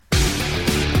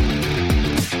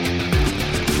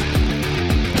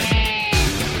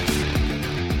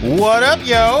What up,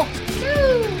 yo?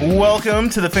 Welcome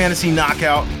to the Fantasy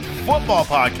Knockout Football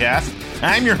Podcast.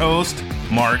 I'm your host,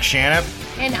 Mark Shannon.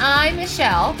 And I'm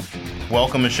Michelle.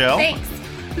 Welcome, Michelle. Thanks.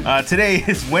 Today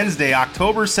is Wednesday,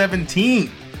 October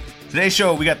 17th. Today's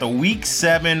show, we got the Week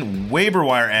 7 waiver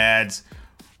wire ads.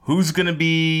 Who are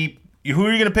you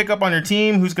going to pick up on your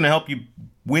team? Who's going to help you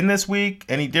win this week?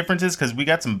 Any differences? Because we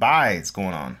got some buys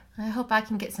going on. I hope I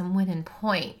can get some winning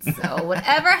points. So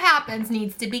whatever happens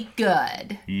needs to be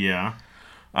good. Yeah.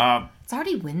 It's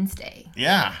already Wednesday.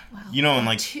 Yeah. Wow. You know, in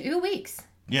like 2 weeks.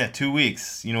 Yeah, 2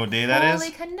 weeks. You know what day that is?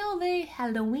 Holy cannoli,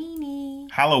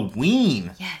 Halloweeny. Halloween.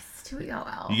 Yes, 2 weeks. Oh,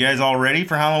 wow. You guys all ready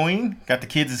for Halloween? Got the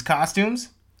kids as costumes?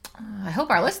 I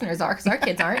hope our listeners are, because our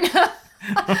kids aren't.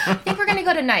 I think we're going to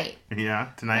go tonight. Yeah,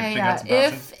 tonight.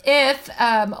 If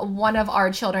one of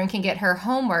our children can get her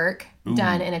homework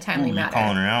done in a timely manner. You're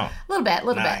calling her out. A little bit.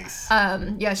 Nice.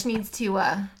 Yeah, she needs to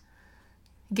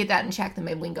get that in check, then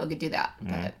maybe we can go do that.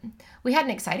 But we had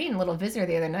an exciting little visitor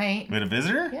the other night. We had a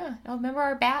visitor? Yeah. Oh, remember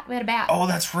our bat? We had a bat. Oh,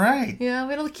 that's right. Yeah,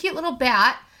 we had a cute little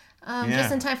bat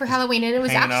just in time for Halloween. And it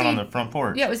was hanging actually out on the front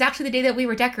porch. Yeah, it was actually the day that we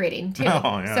were decorating, too.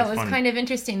 Oh, yeah, so it was funny. kind of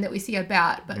interesting that we see a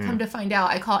bat. But come to find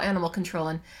out, I call animal control,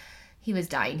 and he was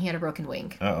dying. He had a broken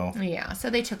wing. Uh-oh. Yeah,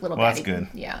 so they took little Well, Batty. that's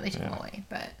good. Yeah, they took him away.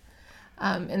 But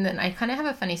and then I kind of have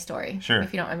a funny story. Sure.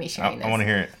 If you don't mind me sharing this. I want to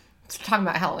hear it. Talking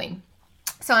about Halloween.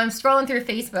 So I'm scrolling through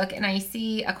Facebook and I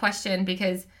see a question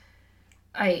because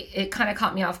it kind of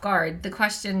caught me off guard. The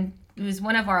question was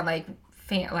one of our like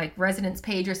residence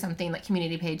page or something, like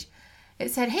community page. It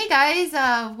said, "Hey guys,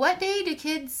 what day do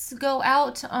kids go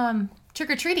out trick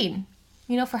or treating?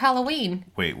 For Halloween?"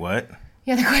 Wait, what?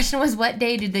 Yeah, the question was, what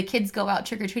day did the kids go out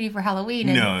trick or treating for Halloween?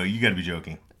 And No, you got to be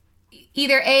joking.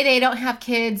 either A, they don't have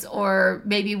kids, or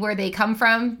maybe where they come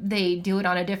from, they do it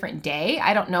on a different day.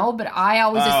 I don't know, but I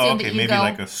always assume that you maybe go.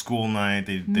 Like a school night.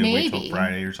 They wait till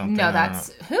Friday or something. No,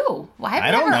 that's who? Well,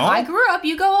 I don't know. I grew up.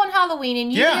 You go on Halloween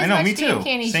and you Yeah, eat I as know. much Me too.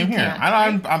 candy as Same you here.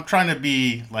 can. I'm trying to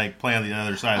be like playing on the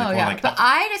other side of the Oh coin. yeah, Like, but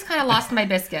I just kind of lost my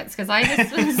biscuits because I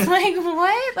just was like,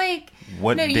 what? Like,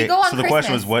 what no, day? you go on So the Christmas.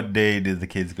 question was, what day did the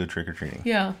kids go trick or treating?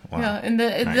 Yeah, Wow. yeah, and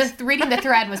Nice. the reading the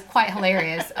thread was quite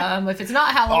hilarious. If it's not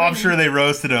Oh, Halloween, I'm sure they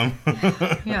roasted them.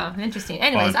 Yeah, interesting.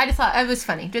 Anyways, I just thought it was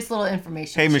funny. Just a little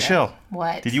information. Hey, share. Michelle.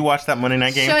 What? Did you watch that Monday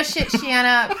night game? Shush it,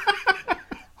 Shanna.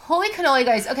 Holy cannoli,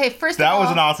 guys. Okay, first of That all,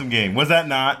 was an awesome game. Was that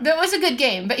not? that was a good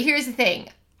game. But here's the thing.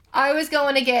 I was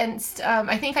going against,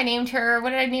 I think I named her,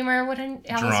 what did I name her?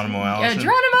 Geronimo Allison.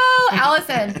 Geronimo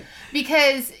Allison.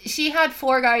 Because she had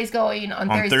 4 guys going on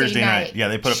Thursday night. Yeah,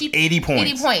 they put up 80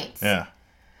 points. 80 points. Yeah.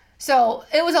 So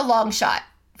it was a long shot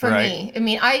for Right. me. I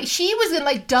mean, she was in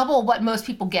like double what most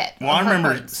people get. Well, on I her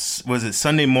remember, points. was it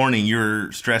Sunday morning? You were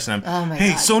stressing. Oh, my hey,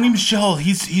 God. Sony Michelle,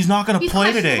 he's not going to He's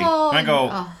play today. questionable, And I go,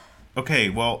 and- oh. okay,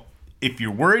 well, if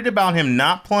you're worried about him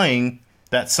not playing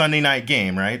that Sunday night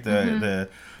game, right? The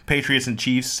Patriots and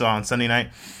Chiefs on Sunday night.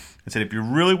 I said, if you're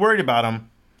really worried about him,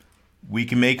 we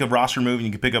can make a roster move and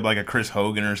you can pick up like a Chris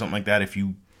Hogan or something like that if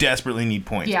you desperately need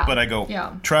points. Yeah. But I go,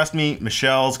 Yeah. trust me,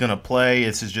 Michelle's going to play.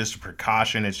 This is just a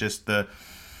precaution. It's just the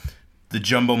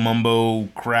jumbo mumbo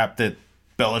crap that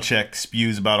Belichick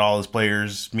spews about all his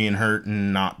players being hurt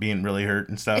and not being really hurt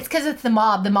and stuff. It's because it's the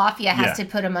mob. The mafia has Yeah. to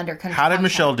put him under control. How did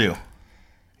Michelle do?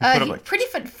 put up like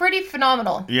Pretty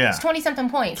phenomenal. Yeah. It's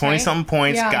 20-something points. 20-something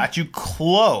points, Yeah. got you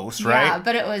close, right? Yeah,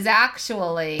 but it was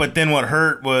actually. But then what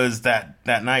hurt was that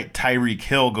night Tyreek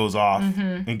Hill goes off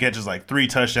and catches like 3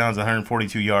 touchdowns,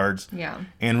 142 yards. Yeah.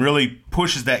 And really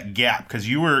pushes that gap because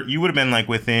you would have been like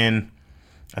within,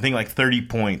 I think, like 30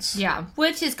 points. Yeah,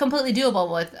 which is completely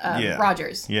doable with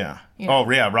Rodgers. Yeah. You know.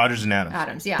 Oh, yeah, Rodgers and Adams.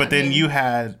 Adams, yeah. But then you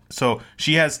had, so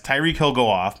she has Tyreek Hill go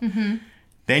off.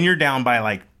 Then you're down by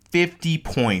like 50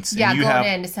 points. Yeah, and you going have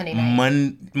into Sunday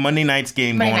night. Monday night's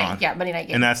game Monday going night, on. yeah, Monday night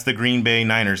game. And that's the Green Bay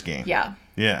Niners game. Yeah.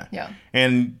 Yeah. Yeah.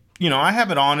 And, I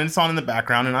have it on and it's on in the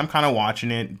background and I'm kind of watching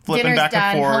it, flipping Dinner's back done,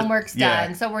 and forth. homework's Yeah.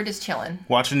 done, so we're just chilling.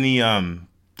 Watching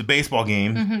the baseball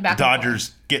game. The back and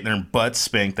Dodgers getting their butts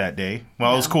spanked that day.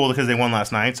 Well, it was cool because they won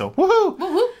last night, so woohoo!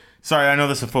 Woo-hoo. Sorry, I know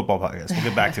this is a football podcast. We'll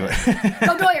get back to it.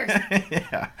 Go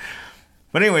Doyers!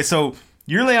 But anyway, so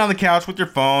you're laying on the couch with your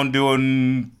phone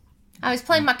doing... I was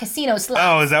playing my casino slots.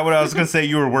 Oh, is that what I was going to say?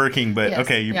 You were working, but Yes,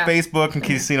 okay, your yeah. Facebook and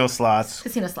casino slots.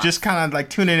 Casino slots. Just kind of like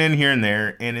tuning in here and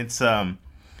there, and it's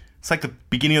like the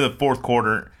beginning of the fourth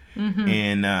quarter,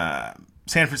 and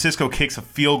San Francisco kicks a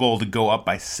field goal to go up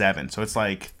by 7, so it's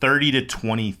like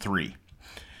 30-23.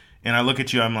 And I look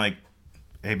at you, I'm like,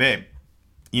 hey, babe,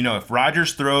 if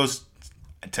Rodgers throws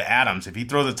to Adams, if he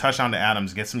throws a touchdown to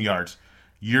Adams, get some yards,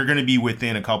 you're going to be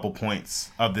within a couple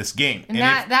points of this game. And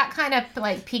that kind of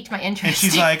like piqued my interest.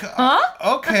 And she's like,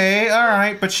 okay, all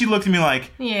right. But she looked at me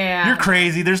like, yeah, you're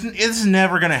crazy. This is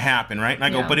never going to happen, right? And I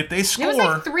go, but if they score. It was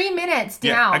like 3 minutes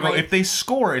down. Yeah, I go, if they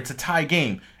score, it's a tie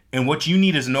game. And what you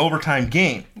need is an overtime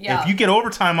game. Yeah. If you get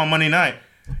overtime on Monday night,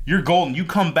 you're golden. You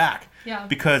come back. Yeah.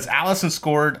 Because Allison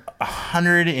scored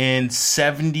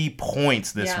 170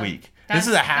 points this week. This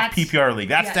is a half PPR league.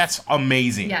 That's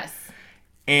amazing. Yes.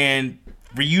 And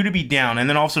for you to be down, and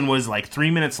then all of a sudden was like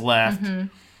 3 minutes left. Mm-hmm.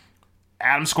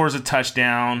 Adam scores a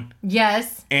touchdown.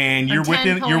 Yes. And you're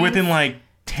within like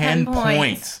 10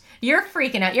 points. You're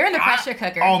freaking out. You're in the pressure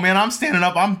cooker. Oh man, I'm standing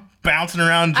up. I'm bouncing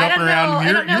around, jumping around.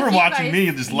 You were watching me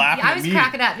and just laughing at me. I was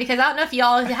cracking up because I don't know if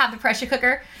y'all have the pressure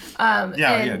cooker.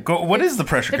 What is the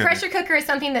pressure cooker? The pressure cooker is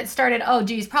something that started,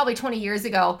 probably 20 years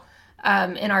ago.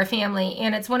 In our family,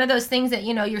 and it's one of those things that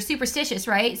you're superstitious,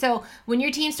 right? So when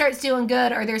your team starts doing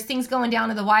good or there's things going down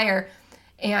to the wire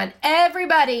and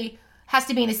everybody has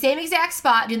to be in the same exact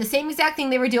spot doing the same exact thing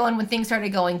they were doing when things started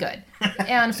going good.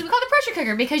 And so we call it the pressure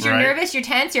cooker because you're nervous, you're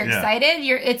tense, you're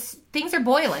excited, things are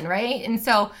boiling, right? And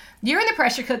so you're in the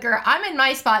pressure cooker, I'm in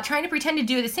my spot trying to pretend to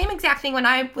do the same exact thing when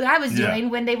I was doing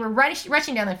when they were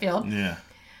rushing down the field. Yeah.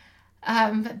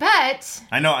 But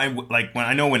I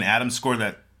know when Adam scored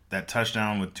that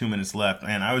touchdown with 2 minutes left,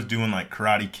 and I was doing like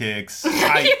karate kicks,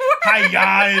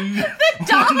 hi-ya, and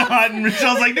whatnot. And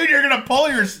Michelle's like, dude, you're gonna pull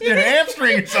your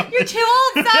hamstring or something. You're too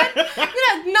old, son. You're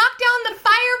gonna knock down the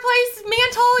fireplace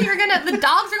mantle. The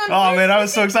dogs are gonna. Oh man, I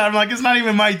was so excited. I'm like, it's not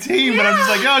even my team, but I'm just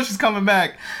like, oh, she's coming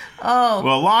back. Oh.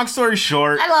 Well, long story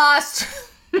short, I lost.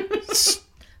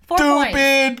 4 points.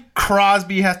 Stupid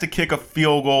Crosby has to kick a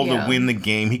field goal to win the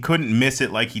game. He couldn't miss it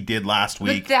like he did last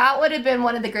week. But that would have been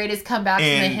one of the greatest comebacks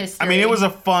in the history. I mean, it was a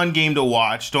fun game to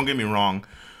watch. Don't get me wrong.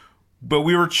 But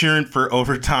we were cheering for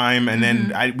overtime, and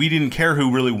then we didn't care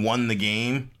who really won the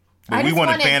game. But we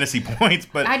wanted fantasy points.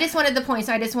 But I just wanted the points.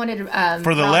 I just wanted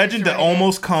for the legend to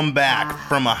almost come back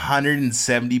from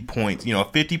 170 points. A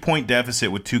 50-point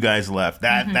deficit with 2 guys left.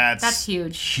 That's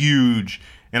huge. Huge.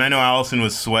 And I know Allison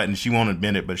was sweating. She won't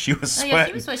admit it, but she was sweating. Yeah,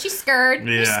 she was sweating. She's scared.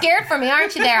 Yeah. You're scared for me,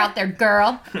 aren't you out there,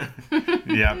 girl?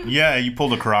 Yeah, you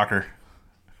pulled a Crocker.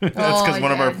 That's because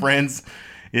one of our friends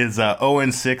is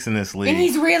 0-6 in this league. And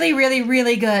he's really, really,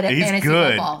 really good at fantasy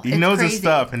football. He knows his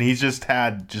stuff, and he's just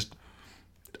had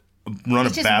run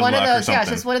of bad luck or something. Yeah,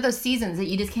 it's just one of those seasons that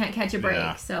you just can't catch a break.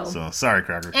 Yeah, so sorry,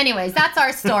 Crocker. Anyways, that's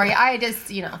our story. I just,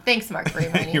 thanks, Mark, for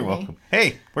reminding me. You're welcome.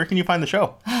 Hey, where can you find the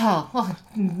show? Oh, well,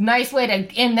 nice way to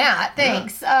end that.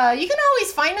 Thanks. Yeah. You can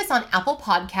always find us on Apple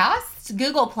Podcasts,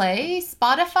 Google Play,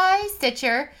 Spotify,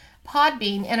 Stitcher,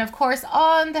 Podbean, and of course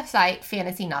on the site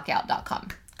fantasyknockout.com.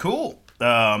 Cool.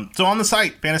 So on the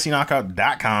site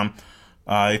fantasyknockout.com,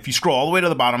 if you scroll all the way to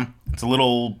the bottom, it's a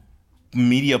little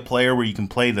media player where you can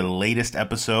play the latest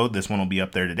episode. This one will be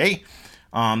up there today.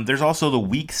 There's also the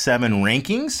week 7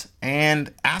 rankings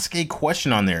and ask a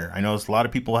question on there. I know a lot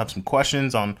of people have some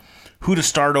questions on who to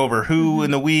start over who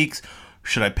in the weeks.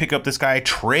 Should I pick up this guy?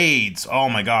 Trades. Oh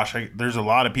my gosh. There's a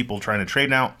lot of people trying to trade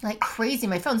now. Like crazy.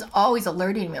 My phone's always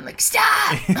alerting me. I'm like, stop!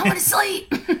 I want to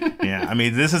sleep. Yeah. I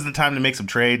mean, this is the time to make some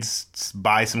trades,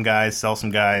 buy some guys, sell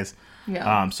some guys.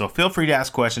 Yeah. So feel free to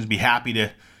ask questions. Be happy to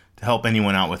help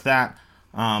anyone out with that.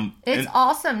 It's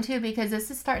awesome too because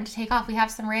this is starting to take off. We have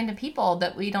some random people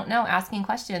that we don't know asking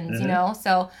questions,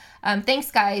 So thanks,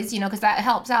 guys. Because that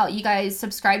helps out. You guys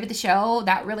subscribe to the show.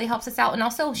 That really helps us out, and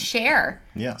also share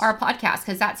our podcast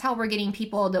because that's how we're getting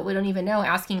people that we don't even know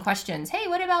asking questions. Hey,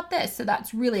 what about this? So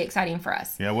that's really exciting for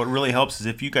us. Yeah, what really helps is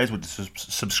if you guys would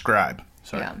subscribe.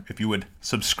 If you would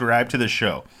subscribe to the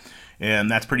show.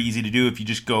 And that's pretty easy to do if you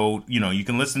just go, you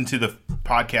can listen to the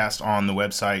podcast on the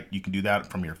website. You can do that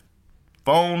from your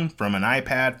phone, from an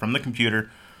iPad, from the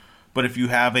computer. But if you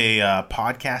have a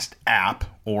podcast app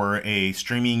or a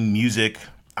streaming music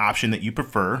option that you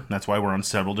prefer, that's why we're on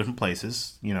several different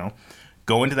places,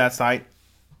 go into that site,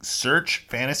 search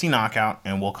Fantasy Knockout,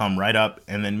 and we'll come right up.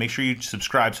 And then make sure you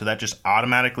subscribe so that just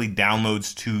automatically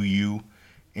downloads to you,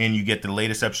 and you get the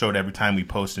latest episode every time we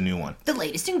post a new one. The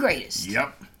latest and greatest.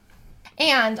 Yep.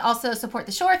 And also support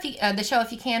the show if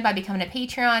you can by becoming a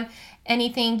Patreon.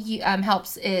 Anything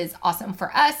helps is awesome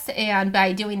for us. And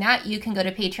by doing that, you can go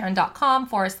to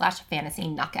patreon.com/fantasy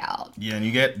knockout. Yeah, and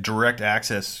you get direct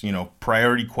access.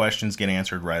 Priority questions get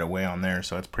answered right away on there.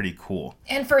 So it's pretty cool.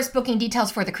 And first booking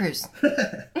details for the cruise. All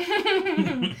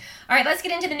right, let's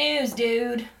get into the news,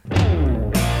 dude.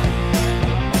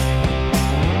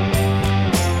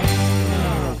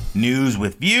 News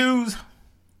with views.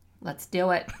 Let's do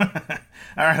it. All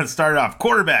right, let's start it off.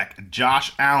 Quarterback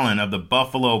Josh Allen of the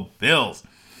Buffalo Bills.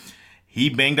 He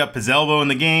banged up his elbow in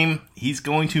the game. He's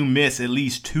going to miss at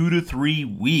least 2 to 3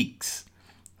 weeks.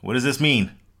 What does this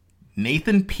mean?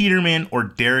 Nathan Peterman or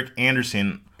Derek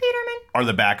Anderson are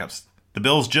the backups. The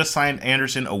Bills just signed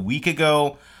Anderson a week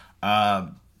ago.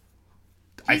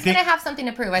 He's going to have something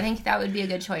to prove. I think that would be a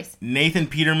good choice. Nathan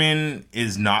Peterman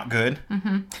is not good.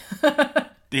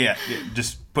 Yeah,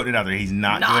 just putting it out there. He's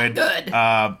not good.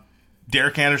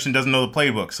 Derek Anderson doesn't know the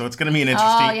playbook, so it's going to be an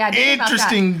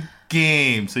interesting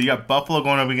game. So you got Buffalo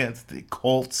going up against the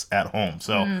Colts at home.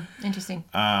 So interesting.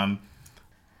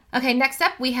 Okay, next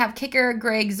up we have kicker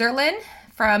Greg Zuerlein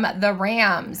from the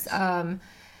Rams.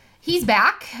 He's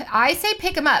back. I say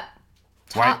pick him up.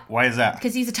 Why is that?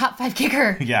 Because he's a top 5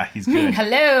 kicker. Yeah, he's good.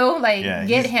 Hello,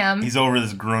 get him. He's over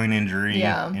this groin injury,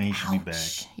 and he should be back.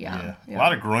 Yeah. A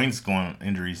lot of groins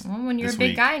injuries. Well, when you're a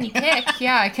big guy and you kick,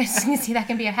 I can see that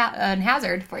can be a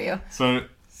hazard for you. So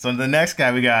the next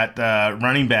guy we got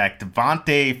running back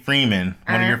Devontae Freeman,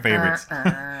 one of your favorites.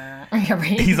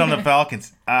 He's on the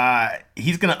Falcons.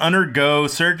 He's going to undergo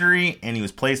surgery, and he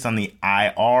was placed on the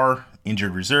IR,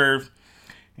 injured reserve,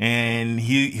 and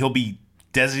he'll be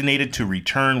designated to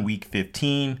return week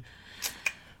 15.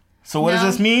 So what does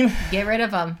this mean? Get rid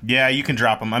of him. Yeah, you can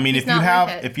drop him. I mean, if you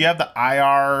have the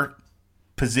IR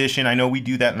position, I know we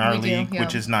do that in our league,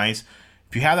 which is nice.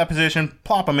 If you have that position,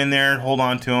 plop him in there, hold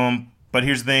on to him. But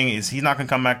here's the thing: is he's not going to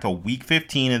come back till week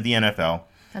 15 of the NFL.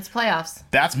 That's playoffs.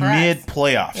 That's mid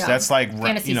playoffs. Yeah. That's like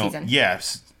fantasy season.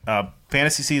 Yes,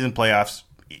 fantasy season playoffs.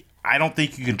 I don't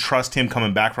think you can trust him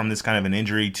coming back from this kind of an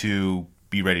injury to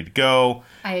be ready to go.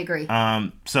 I agree.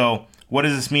 So what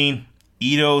does this mean?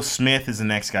 Ito Smith is the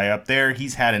next guy up there.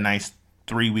 He's had a nice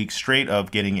 3 weeks straight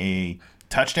of getting a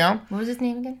touchdown. What was his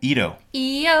name again? Ito.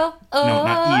 Ito. No,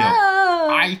 not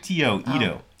Ito. I-T-O.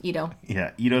 Ito. Ito.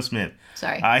 Yeah, Ito Smith.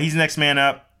 Sorry. He's the next man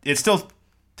up. It's still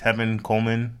Tevin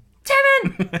Coleman.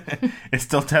 It's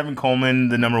still Tevin Coleman,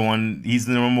 the number one. He's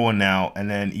the number one now. And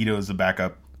then Ito is the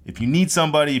backup. If you need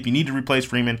to replace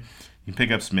Freeman, you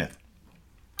pick up Smith.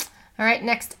 All right,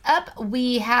 next up,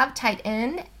 we have tight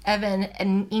end Evan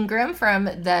Ingram from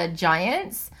the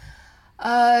Giants.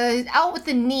 Out with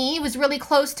the knee, was really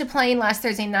close to playing last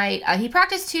Thursday night. He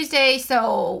practiced Tuesday,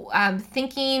 so I'm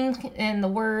thinking in the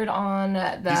word on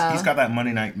He's got that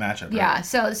Monday night matchup, right? Yeah,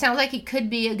 so it sounds like he could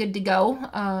be a good to go.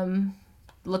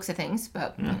 Looks of things,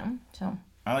 but, so.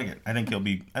 I like it. I think he'll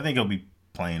be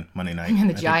playing Monday night. And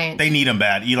the Giants. They need him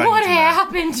bad. What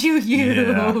happened to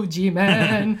you,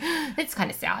 G-Man? It's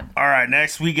kind of sad. All right,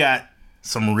 next we got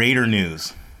some Raider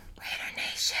news. Raider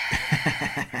Nation.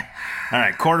 All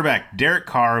right, quarterback Derek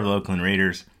Carr of the Oakland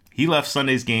Raiders. He left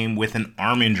Sunday's game with an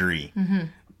arm injury.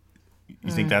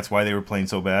 You think that's why they were playing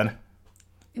so bad?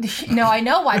 No, I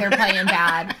know why they're playing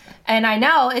bad. And I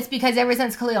know it's because ever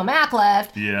since Khalil Mack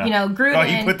left, Gruden... Oh,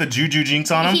 he put the juju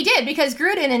jinx on him? He did, because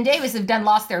Gruden and Davis have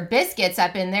lost their biscuits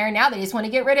up in there. Now they just want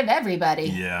to get rid of everybody.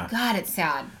 Yeah. God, it's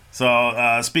sad.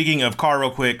 So, speaking of Carr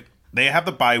real quick, they have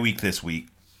the bye week this week.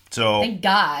 So thank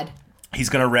God. He's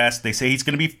going to rest. They say he's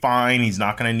going to be fine. He's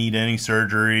not going to need any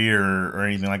surgery or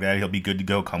anything like that. He'll be good to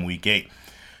go come week 8.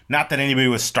 Not that anybody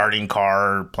was starting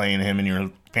Carr or playing him in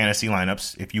your fantasy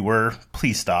lineups. If you were,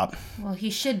 please stop. Well, he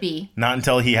should be. Not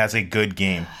until he has a good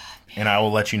game. And I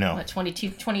will let you know. What,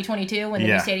 2022 when the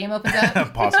new stadium opens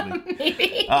up? Possibly.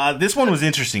 Maybe. This one was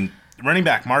interesting. Running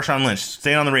back, Marshawn Lynch,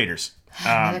 staying on the Raiders.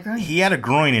 He had a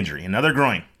groin injury, another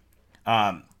groin.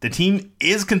 The team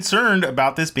is concerned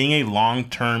about this being a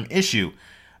long-term issue.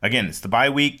 Again, it's the bye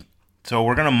week, so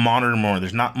we're going to monitor more.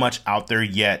 There's not much out there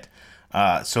yet.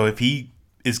 So if he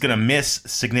is going to miss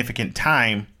significant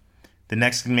time, the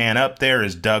next man up there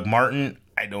is Doug Martin.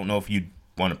 I don't know if you'd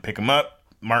want to pick him up.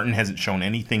 Martin hasn't shown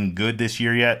anything good this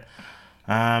year yet.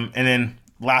 And then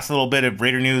last little bit of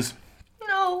Raider news.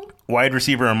 No. Wide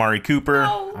receiver Amari Cooper.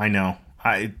 No. I know.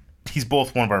 He's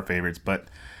both one of our favorites, but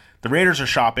the Raiders are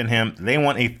shopping him. They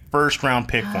want a first-round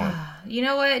pick for him. You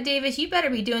know what, Davis? You better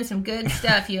be doing some good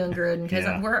stuff, you and Gruden, because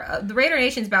the Raider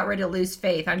Nation's about ready to lose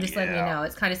faith. I'm just letting you know.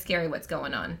 It's kind of scary what's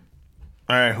going on.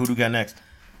 All right, who do we got next?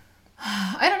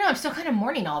 I don't know. I'm still kind of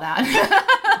mourning all that.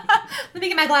 Let me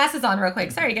get my glasses on real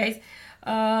quick. Sorry, guys.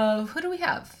 Who do we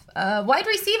have? Wide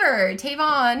receiver,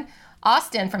 Tavon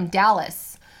Austin from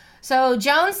Dallas. So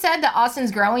Jones said that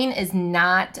Austin's growing is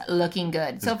not looking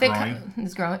good.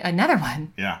 It's growing. Another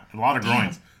one. Yeah, a lot of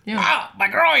groins. Yeah. Ah, my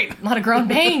groin. A lot of groin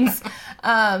pains.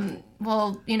 So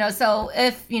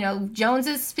if, Jones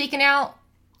is speaking out,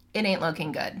 it ain't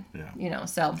looking good. Yeah.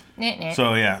 So.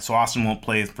 So Austin won't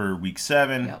play for week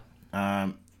 7. Yep.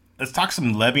 Let's talk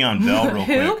some Le'Veon Bell real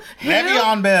quick.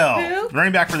 Le'Veon Bell,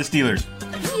 running back for the Steelers.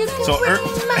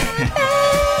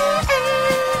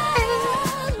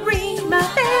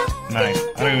 Nice.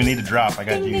 I don't even need to drop. I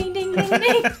got Ding, you. ding, ding, ding,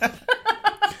 ding.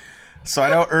 So I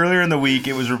know earlier in the week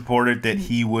it was reported that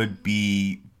he would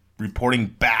be reporting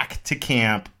back to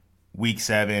camp week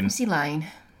 7. Is he lying?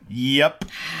 Yep.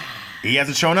 He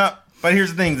hasn't shown up. But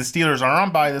here's the thing. The Steelers are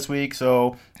on bye this week.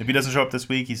 So if he doesn't show up this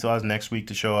week, he still has next week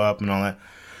to show up and all that.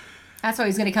 That's why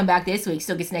he's going to come back this week.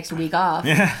 Still gets next week off.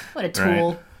 Yeah. What a tool.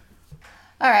 Right.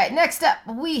 All right. Next up,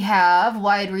 we have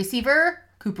wide receiver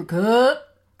Cooper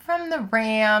Kupp from the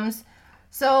Rams.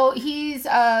 So he's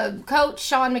coach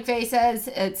Sean McVay says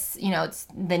it's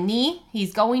the knee.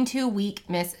 He's going to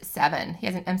miss 7. He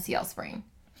has an MCL sprain.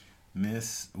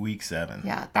 Miss week 7.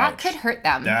 Yeah, that Ouch. could hurt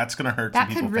them. That's going to hurt That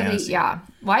some people could really, fantasy. yeah.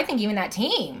 Well, I think even that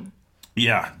team.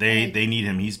 Yeah, they need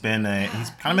him. He's kind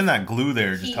of been that glue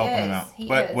there, just helping him out.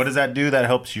 But what does that do? That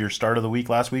helps your start of the week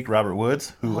last week, Robert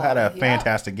Woods, who had a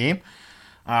fantastic game.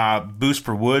 Boost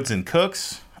for Woods and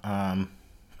Cooks.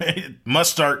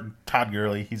 Must start Todd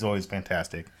Gurley. He's always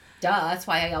fantastic. Duh, that's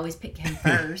why I always pick him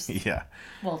first. Yeah.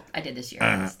 Well, I did this year.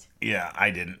 At least. Yeah, I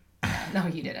didn't. No,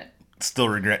 you didn't. Still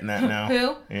regretting that now.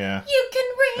 Who? Yeah. You can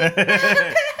ring.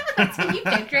 That's who you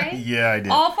picked, right? Yeah, I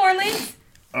did. All 4 leagues?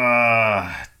 2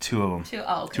 of them. 2.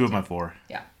 Oh, okay. 2 of my 4.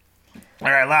 Yeah. All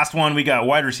right, last one. We got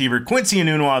wide receiver Quincy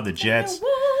Enunwa of the Jets.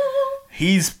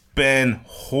 He's been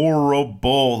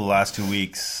horrible the last 2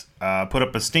 weeks. Put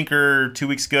up a stinker 2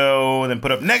 weeks ago, and then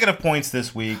put up negative points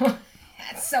this week.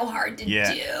 That's so hard to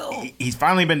do. He's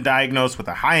finally been diagnosed with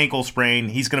a high ankle sprain.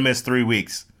 He's going to miss 3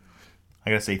 weeks. I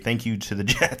got to say thank you to the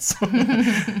Jets.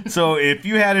 So if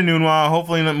you had Enunwa,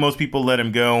 hopefully most people let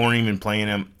him go or even playing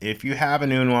him. If you have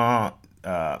Enunwa,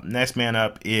 next man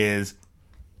up is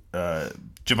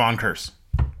Javon Curse.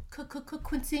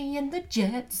 Quincy and the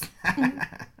Jets.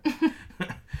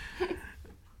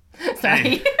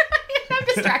 Sorry. I'm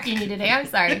distracting you today. I'm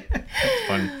sorry. That's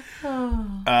funny.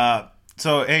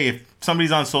 So, hey, if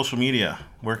somebody's on social media,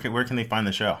 where can they find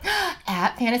the show?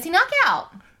 At Fantasy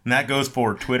Knockout. And that goes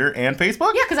for Twitter and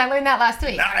Facebook? Yeah, because I learned that last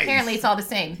week. Nice. Apparently it's all the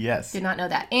same. Yes. Did not know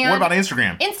that. And What about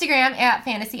Instagram? Instagram at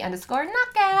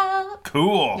fantasy_knockout.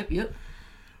 Cool. Yep.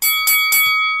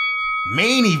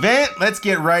 Main event. Let's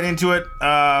get right into it.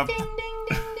 Ding,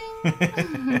 ding,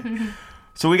 ding, ding.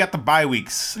 So we got the bye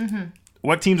weeks. Mm-hmm.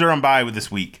 What teams are on bye with this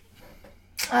week?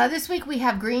 This week we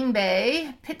have Green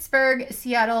Bay, Pittsburgh,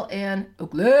 Seattle, and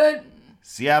Oakland.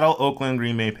 Seattle, Oakland,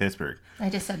 Green Bay, Pittsburgh. I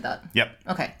just said that. Yep.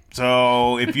 Okay.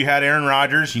 So if you had Aaron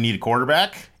Rodgers, you need a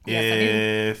quarterback.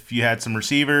 Yes, If you had some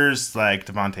receivers like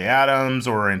Devontae Adams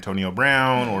or Antonio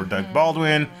Brown or Doug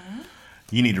Baldwin,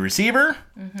 you need a receiver.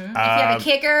 If you have a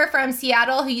kicker from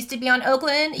Seattle who used to be on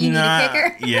Oakland, you need a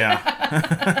kicker.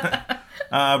 Yeah.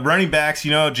 Running backs,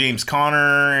 James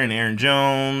Conner and Aaron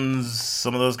Jones.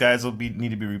 Some of those guys will need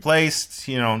to be replaced.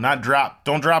 Don't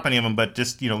drop any of them, but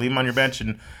just leave them on your bench.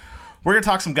 And we're gonna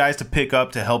talk some guys to pick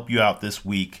up to help you out this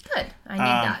week. Good. I need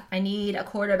that. I need a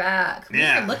quarterback. We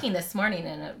Yeah. were looking this morning,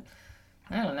 and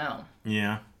I don't know.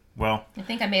 Yeah. Well. I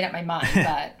think I made up my mind,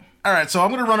 but All right, so I'm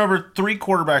going to run over 3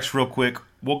 quarterbacks real quick.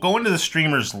 We'll go into the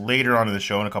streamers later on in the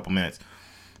show in a couple minutes.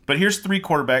 But here's 3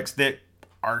 quarterbacks that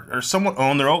are somewhat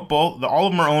owned. They're all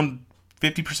of them are owned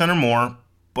 50% or more.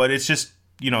 But it's just,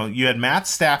 you had Matt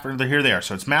Stafford. Here they are.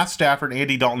 So it's Matt Stafford,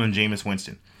 Andy Dalton, and Jameis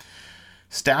Winston.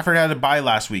 Stafford had a bye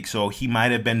last week, so he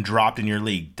might have been dropped in your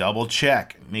league. Double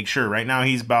check. Make sure. Right now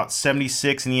he's about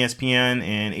 76 in ESPN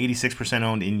and 86%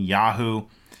 owned in Yahoo.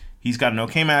 He's got an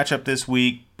okay matchup this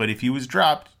week, but if he was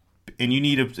dropped and you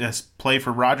need a play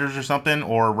for Rodgers or something,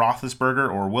 or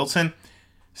Roethlisberger or Wilson,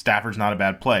 Stafford's not a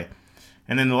bad play.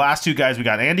 And then the last 2 guys, we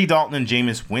got Andy Dalton and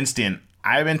Jameis Winston.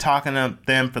 I've been talking to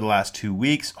them for the last 2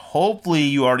 weeks. Hopefully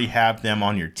you already have them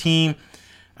on your team.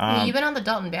 you've been on the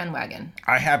Dalton bandwagon.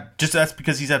 I have. That's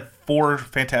because he's had 4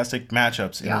 fantastic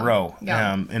matchups in a row.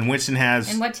 Yeah. And Winston has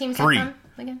And what team's 3. that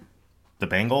from again? The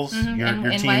Bengals, your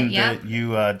And team what- yeah. that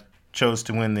you chose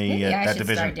to win Maybe I that should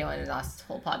division. start doing this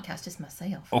whole podcast just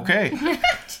myself. Okay,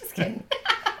 Just kidding.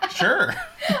 sure.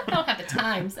 I don't have the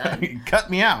time, son. Cut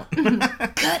me out.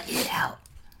 Cut it out.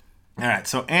 All right,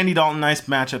 so Andy Dalton, nice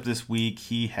matchup this week.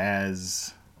 He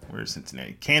has, where's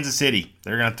Cincinnati? Kansas City.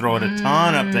 They're going to throw it a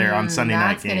ton up there on Sunday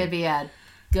night That's game. going to be a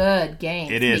good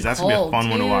game. It is. That's going to be a fun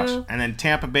one to watch. And then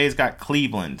Tampa Bay's got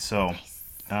Cleveland. So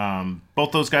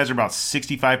both those guys are about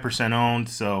 65% owned.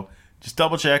 So just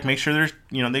double check. Make sure there's,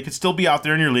 they could still be out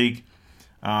there in your league.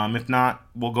 If not,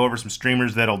 we'll go over some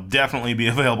streamers that'll definitely be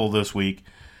available this week.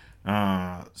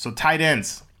 So tight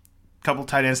ends. A couple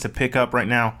tight ends to pick up right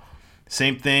now.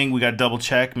 Same thing. We got to double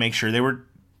check. Make sure they were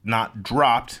not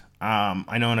dropped.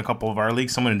 I know in a couple of our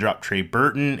leagues, someone dropped Trey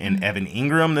Burton and Evan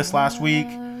Ingram this last week.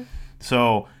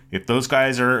 So If those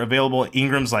guys are available,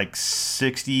 Ingram's like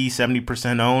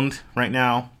 60-70% owned right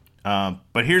now.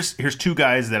 But here's two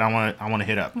guys that I want to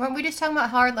hit up. Weren't we just talking about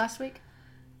Howard last week?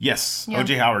 Yes, Yeah.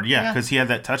 OJ Howard. Yeah, because he had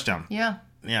that touchdown. Yeah.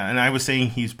 Yeah, and I was saying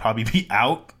he's probably be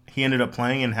out. He ended up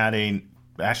playing and had a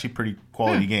actually pretty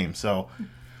quality game. So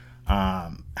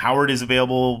Howard is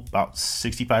available about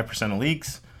 65% of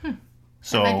leagues.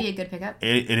 So That might be a good pickup.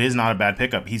 it is not a bad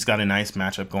pickup. He's got a nice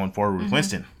matchup going forward with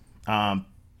Winston.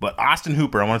 But Austin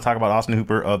Hooper, I want to talk about Austin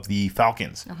Hooper of the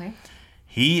Falcons. Okay.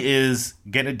 He is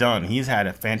getting it done. He's had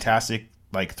a fantastic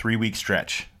 3-week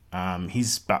stretch.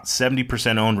 He's about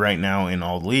 70% owned right now in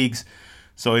all the leagues.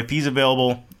 So if he's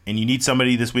available and you need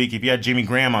somebody this week, if you had Jimmy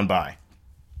Graham on bye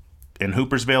and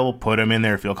Hooper's available, put him in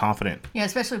there, feel confident. Yeah,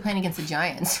 especially playing against the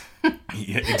Giants.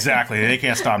 Yeah, exactly. They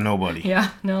can't stop nobody.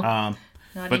 Yeah, no.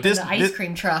 Not but even the ice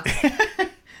cream truck.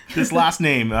 This last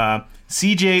name,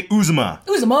 CJ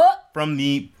Uzomah from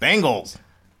the Bengals.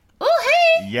 Oh,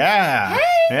 hey! Yeah. Hey!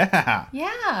 Yeah.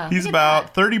 Yeah. He's look at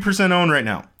about 30% owned right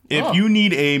now. If you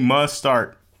need a must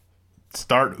start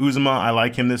Uzomah. I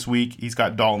like him this week. He's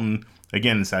got Dalton.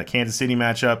 Again, it's that Kansas City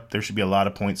matchup. There should be a lot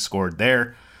of points scored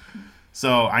there.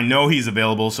 So I know he's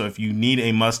available. So if you need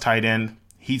a must tight end,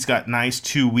 he's got nice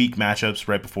 2-week matchups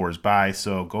right before his bye.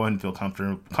 So go ahead and feel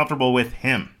comfortable with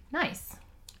him. Nice.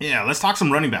 Yeah, let's talk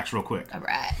some running backs real quick. All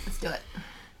right, let's do it.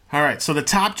 All right, so the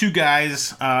top two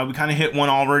guys, we kind of hit one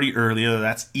already earlier.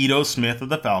 That's Ito Smith of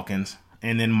the Falcons,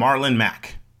 and then Marlon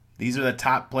Mack. These are the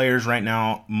top players right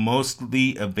now,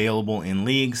 mostly available in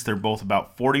leagues. They're both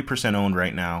about 40% owned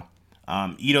right now.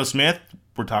 Ito Smith,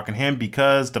 we're talking him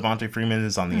because Devontae Freeman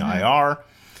is on the IR,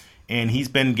 and he's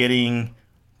been getting,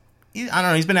 he's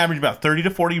been averaging about 30 to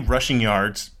 40 rushing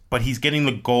yards, but he's getting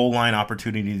the goal line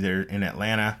opportunity there in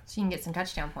Atlanta. So you can get some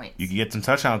touchdown points. You can get some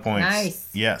touchdown points. Nice.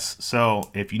 Yes. So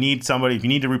if you need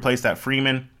to replace that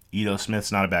Freeman, Ito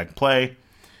Smith's not a bad play.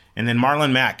 And then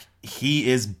Marlon Mack, he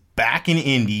is back in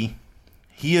Indy.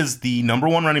 He is the number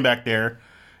one running back there.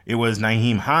 It was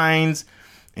Nyheim Hines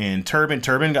and Turbin.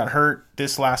 Turbin got hurt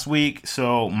this last week.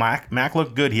 So Mack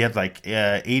looked good. He had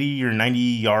 80 or 90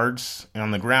 yards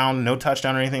on the ground. No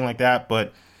touchdown or anything like that.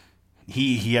 But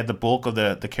he had the bulk of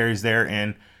the carries there.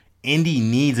 And Indy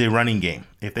needs a running game.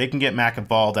 If they can get Mack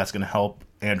involved, that's going to help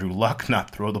Andrew Luck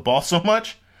not throw the ball so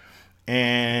much.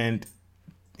 And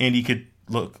Indy could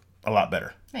look a lot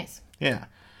better. Nice. Yeah.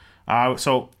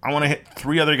 So I want to hit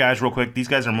three other guys real quick. These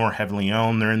guys are more heavily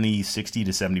owned. They're in the 60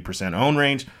 to 70% own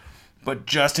range. But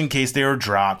just in case they were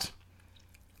dropped,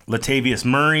 Latavius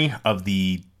Murray of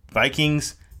the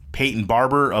Vikings, Peyton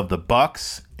Barber of the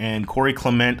Bucks, and Corey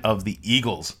Clement of the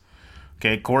Eagles.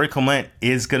 Okay, Corey Clement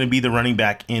is going to be the running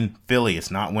back in Philly.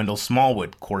 It's not Wendell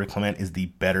Smallwood. Corey Clement is the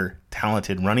better,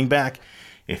 talented running back.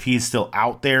 If he's still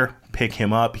out there, pick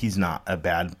him up. He's not a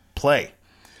bad play.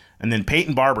 And then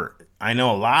Peyton Barber. I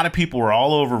know a lot of people were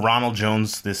all over Ronald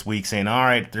Jones this week saying, all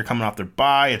right, they're coming off their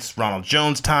bye. It's Ronald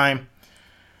Jones time.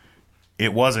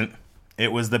 It wasn't.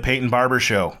 It was the Peyton Barber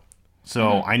show.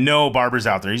 So I know Barber's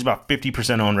out there. He's about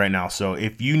 50% owned right now. So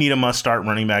if you need a must-start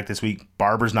running back this week,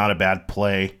 Barber's not a bad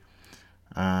play.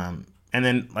 And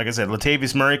then, like I said,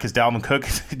 Latavius Murray, because Dalvin Cook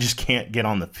just can't get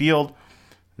on the field.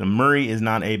 The Murray is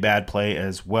not a bad play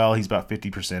as well. He's about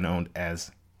 50% owned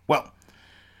as well.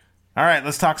 All right,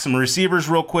 let's talk some receivers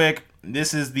real quick.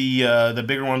 This is the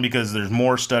bigger one because there's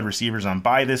more stud receivers on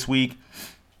bye this week.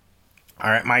 All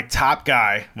right, my top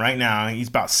guy right now, he's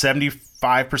about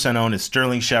 75% owned, is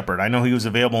Sterling Shepard. I know he was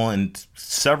available in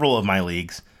several of my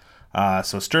leagues.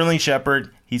 So Sterling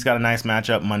Shepard, he's got a nice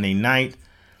matchup Monday night.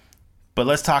 But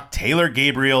let's talk Taylor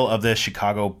Gabriel of the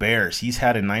Chicago Bears. He's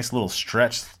had a nice little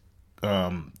stretch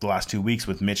the last 2 weeks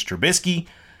with Mitch Trubisky.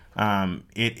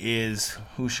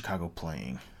 Who's Chicago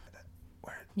playing?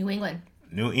 New England.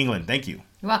 New England, thank you.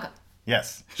 You're welcome.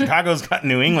 Yes, Chicago's got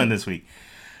New England this week.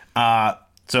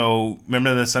 So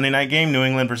remember the Sunday night game, New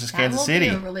England versus Kansas City?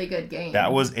 That will be a really good game.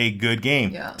 That was a good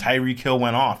game. Yeah. Tyreek Hill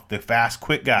went off, the fast,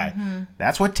 quick guy. Mm-hmm.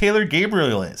 That's what Taylor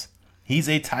Gabriel is. He's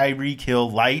a Tyreek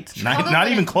Hill light. Not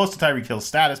even close to Tyreek Hill's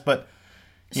status, but,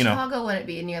 Chicago wouldn't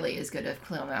be nearly as good if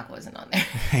Khalil Mack wasn't on there.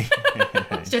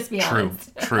 Let's just be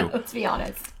honest. True. Let's be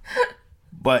honest.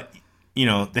 But,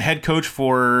 the head coach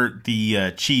for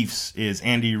the Chiefs is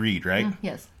Andy Reid, right?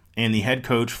 Yes. And the head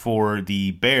coach for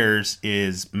the Bears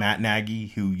is Matt Nagy,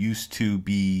 who used to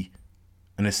be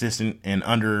an assistant and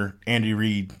under Andy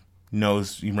Reid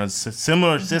he runs a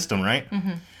similar system, right?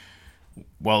 Mm-hmm.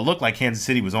 Well, it looked like Kansas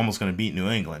City was almost going to beat New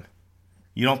England.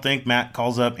 You don't think Matt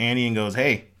calls up Andy and goes,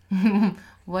 hey,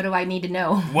 what do I need to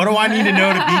know? What do I need to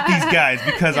know to beat these guys?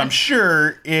 Because I'm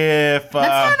sure if... let's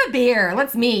have a beer.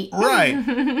 Let's meet. Right.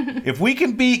 If we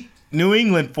can beat New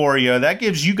England for you. That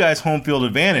gives you guys home field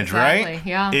advantage, right?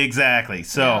 Yeah. Exactly.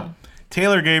 So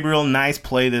Taylor Gabriel, nice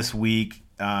play this week.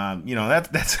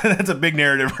 That's a big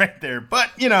narrative right there. But,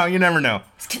 you never know.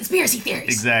 It's conspiracy theories.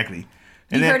 Exactly.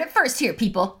 You heard it first here,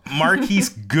 people. Marquise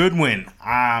Goodwin.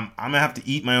 I'm going to have to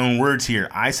eat my own words here.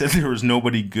 I said there was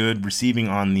nobody good receiving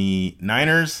on the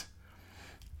Niners.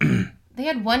 They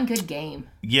had one good game.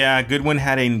 Yeah, Goodwin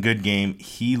had a good game.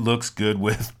 He looks good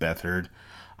with Beathard.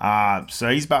 So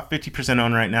he's about 50%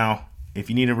 owned right now. If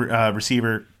you need a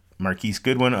receiver, Marquise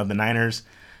Goodwin of the Niners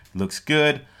looks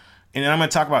good. And then I'm going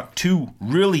to talk about two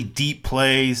really deep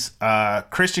plays.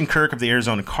 Christian Kirk of the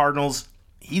Arizona Cardinals.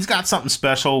 He's got something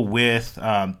special with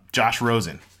Josh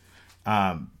Rosen.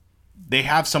 They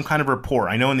have some kind of rapport.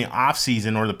 I know in the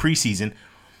offseason or the preseason,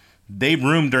 they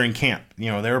roomed during camp. They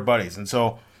were buddies. And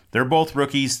so they're both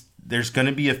rookies. There's going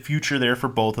to be a future there for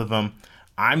both of them.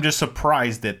 I'm just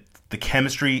surprised that the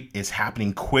chemistry is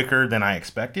happening quicker than I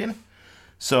expected.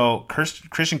 So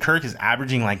Christian Kirk is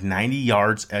averaging like 90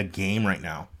 yards a game right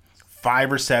now.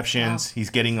 5 receptions. Wow. He's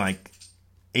getting like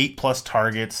 8+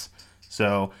 targets.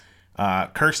 So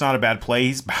Kirk's not a bad play.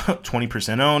 He's about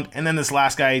 20% owned. And then this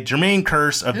last guy, Jermaine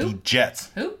Kearse of the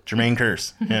Jets. Who? Jermaine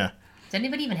Kearse. Yeah. Does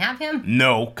anybody even have him?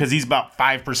 No, because he's about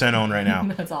 5% owned right now.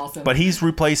 That's awesome. But he's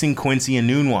replacing Quincy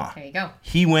Enunwa. There you go.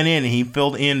 He went in and he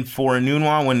filled in for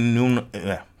Enunwa when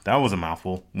that was a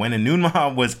mouthful. When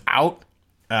Enunwa was out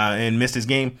and missed his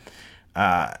game,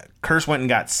 Kearse went and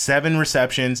got 7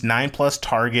 receptions, 9+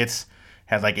 targets,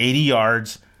 had like 80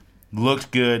 yards,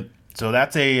 looked good. So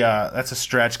that's a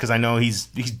stretch because I know he's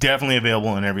definitely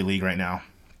available in every league right now.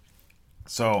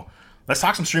 So let's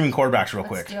talk some streaming quarterbacks real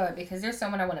quick. Let's do it because there's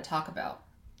someone I want to talk about.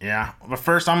 Yeah, but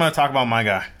first I'm going to talk about my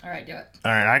guy. All right, do it.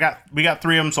 All right, we got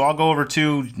 3 of them, so I'll go over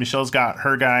 2. Michelle's got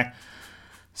her guy.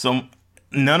 So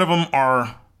none of them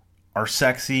are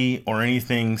sexy or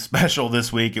anything special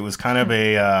this week. It was kind of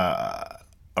a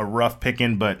rough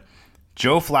picking, but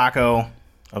Joe Flacco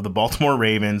of the Baltimore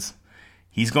Ravens,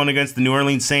 he's going against the New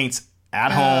Orleans Saints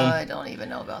at home. I don't even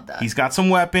know about that. He's got some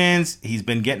weapons. He's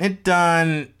been getting it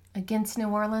done. Against New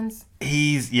Orleans?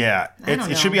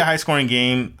 It should be a high-scoring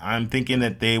game. I'm thinking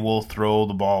that they will throw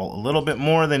the ball a little bit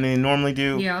more than they normally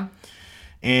do. Yeah.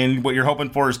 And what you're hoping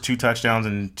for is 2 touchdowns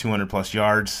and 200+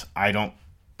 yards. I don't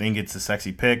think it's a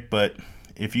sexy pick, but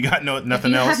if you got nothing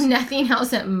else. If you have nothing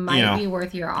else, it might be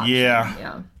worth your option.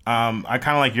 Yeah. I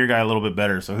kind of like your guy a little bit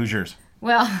better, so who's yours?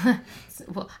 Well, I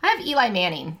have Eli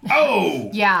Manning.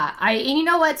 Oh! Yeah. And you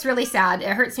know what's really sad? It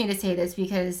hurts me to say this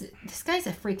because this guy's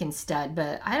a freaking stud,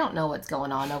 but I don't know what's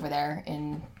going on over there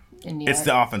in New York. It's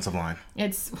the offensive line.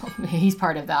 He's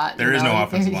part of that. There is no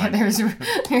offensive line.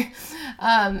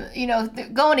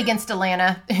 Going against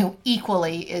Atlanta, who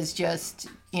equally is just,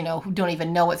 who don't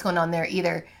even know what's going on there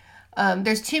either.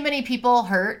 There's too many people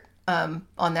hurt on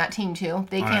that team too.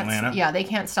 They can't. Atlanta? Yeah, they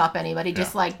can't stop anybody,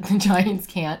 just like the Giants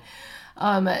can't.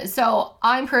 So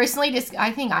I'm personally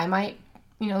I think I might,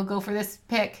 go for this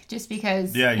pick just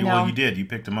because. Yeah, you did. You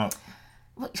picked him up.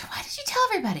 Why did you tell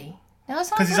everybody?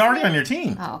 Because he's already on your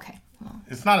team. Oh, okay. Well,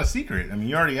 it's not a secret. I mean,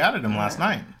 you already added him last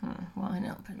night. Well, I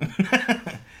know.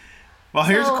 But... Well,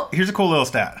 here's a cool little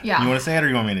stat. Yeah. You want to say it or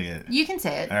you want me to get it? You can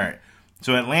say it. All right.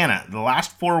 So Atlanta, the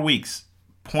last 4 weeks,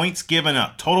 points given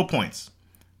up, total points,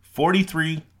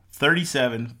 43,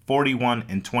 37, 41,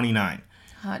 and 29.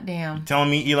 Hot damn. You telling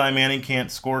me Eli Manning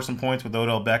can't score some points with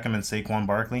Odell Beckham and Saquon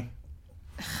Barkley?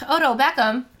 Odell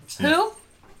Beckham? Who?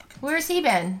 Where's he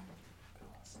been?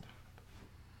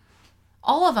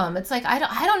 All of them. It's like, I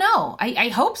don't know. I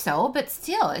hope so, but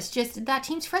still, it's just that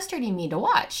team's frustrating me to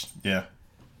watch. Yeah.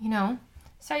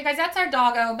 Sorry, guys, that's our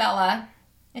doggo, Bella.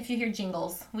 If you hear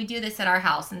jingles. We do this at our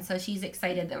house, and so she's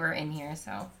excited that we're in here,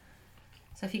 so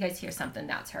if you guys hear something,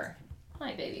 that's her.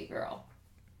 Hi, baby girl.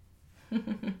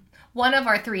 One of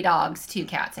our 3 dogs, 2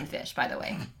 cats, and fish, by the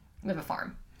way. We have a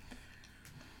farm.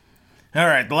 All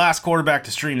right, the last quarterback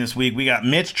to stream this week, we got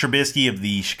Mitch Trubisky of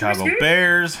the Chicago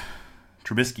Bears.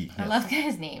 Trubisky. Yes. I love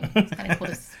his name. It's kind of cool.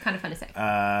 It's kind of fun to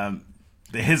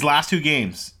say. His last 2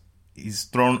 games, he's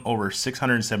thrown over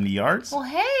 670 yards. Well,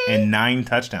 hey. And 9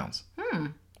 touchdowns.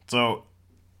 So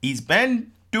he's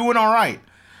been doing all right.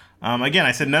 Again,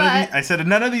 I said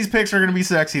none of these picks are going to be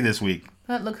sexy this week.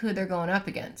 But look who they're going up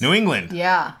against. New England.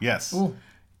 Yeah. Yes. Ooh.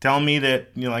 Telling me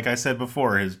that, like I said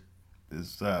before, his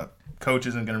coach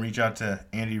isn't going to reach out to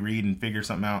Andy Reid and figure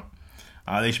something out.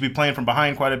 They should be playing from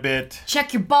behind quite a bit.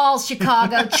 Check your balls,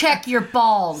 Chicago. Check your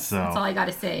balls. So, that's all I got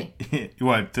to say. You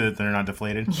want they're not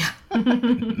deflated? Yeah.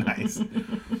 Nice.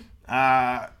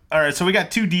 All right, so we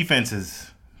got 2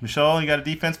 defenses Michelle, you got a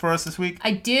defense for us this week?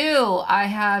 I do. I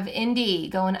have Indy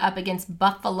going up against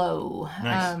Buffalo.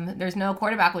 Nice. There's no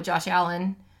quarterback with Josh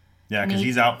Allen. Yeah, because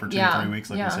he's out for 2 to 3 weeks,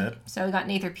 like you said. So we got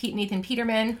Nathan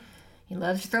Peterman. He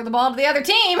loves to throw the ball to the other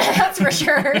team, that's for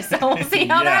sure. So we'll see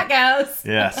how that goes.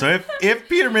 Yeah, so if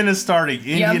Peterman is starting,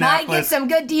 Indianapolis... You might get some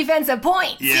good defensive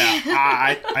points.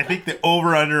 Yeah, I think the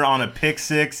over-under on a pick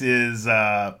six is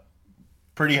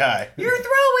pretty high. You're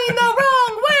throwing the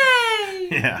wrong way!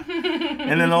 Yeah.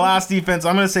 And then the last defense,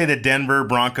 I'm going to say the Denver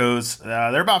Broncos.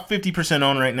 They're about 50%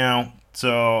 owned right now,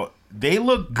 so... They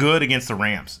look good against the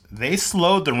Rams. They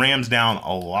slowed the Rams down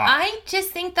a lot. I just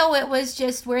think, though, it was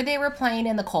just where they were playing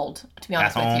in the cold, to be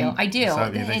honest with you. I do.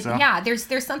 You think so? Yeah, there's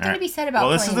something to be said about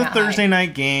this is the Thursday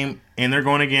night game, and they're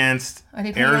going against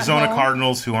Arizona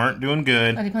Cardinals, who aren't doing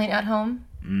good. Are they playing at home?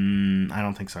 I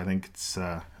don't think so. I think it's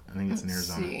in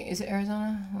Arizona. See. Is it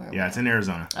Arizona? Yeah, it's in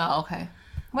Arizona. Oh, okay.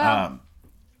 Well...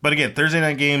 But again, Thursday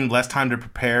night game, less time to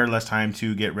prepare, less time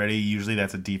to get ready. Usually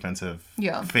that's a defensive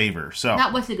favor. So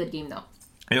that was a good game, though.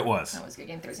 It was. That was a good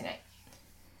game Thursday night.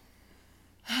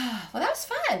 Well, that was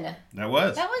fun. That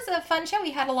was a fun show.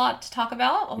 We had a lot to talk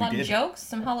about, a lot of jokes,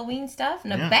 some Halloween stuff,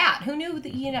 and a bat. Who knew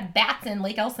that you had bats in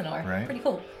Lake Elsinore? Right. Pretty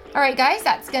cool. All right, guys,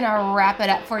 that's going to wrap it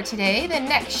up for today. The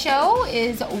next show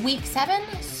is Week 7,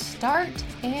 Start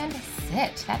and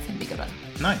Sit. That's going to be a good one.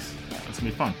 Nice. It's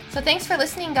going to be fun. So thanks for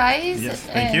listening, guys. Yes,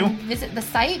 thank you. Visit the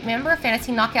site, remember,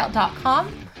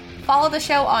 fantasyknockout.com. Follow the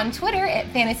show on Twitter at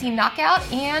fantasyknockout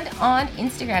and on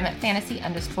Instagram at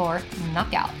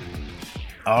fantasy_knockout.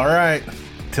 All right.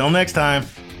 Till next time.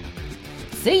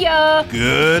 See ya.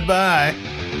 Goodbye.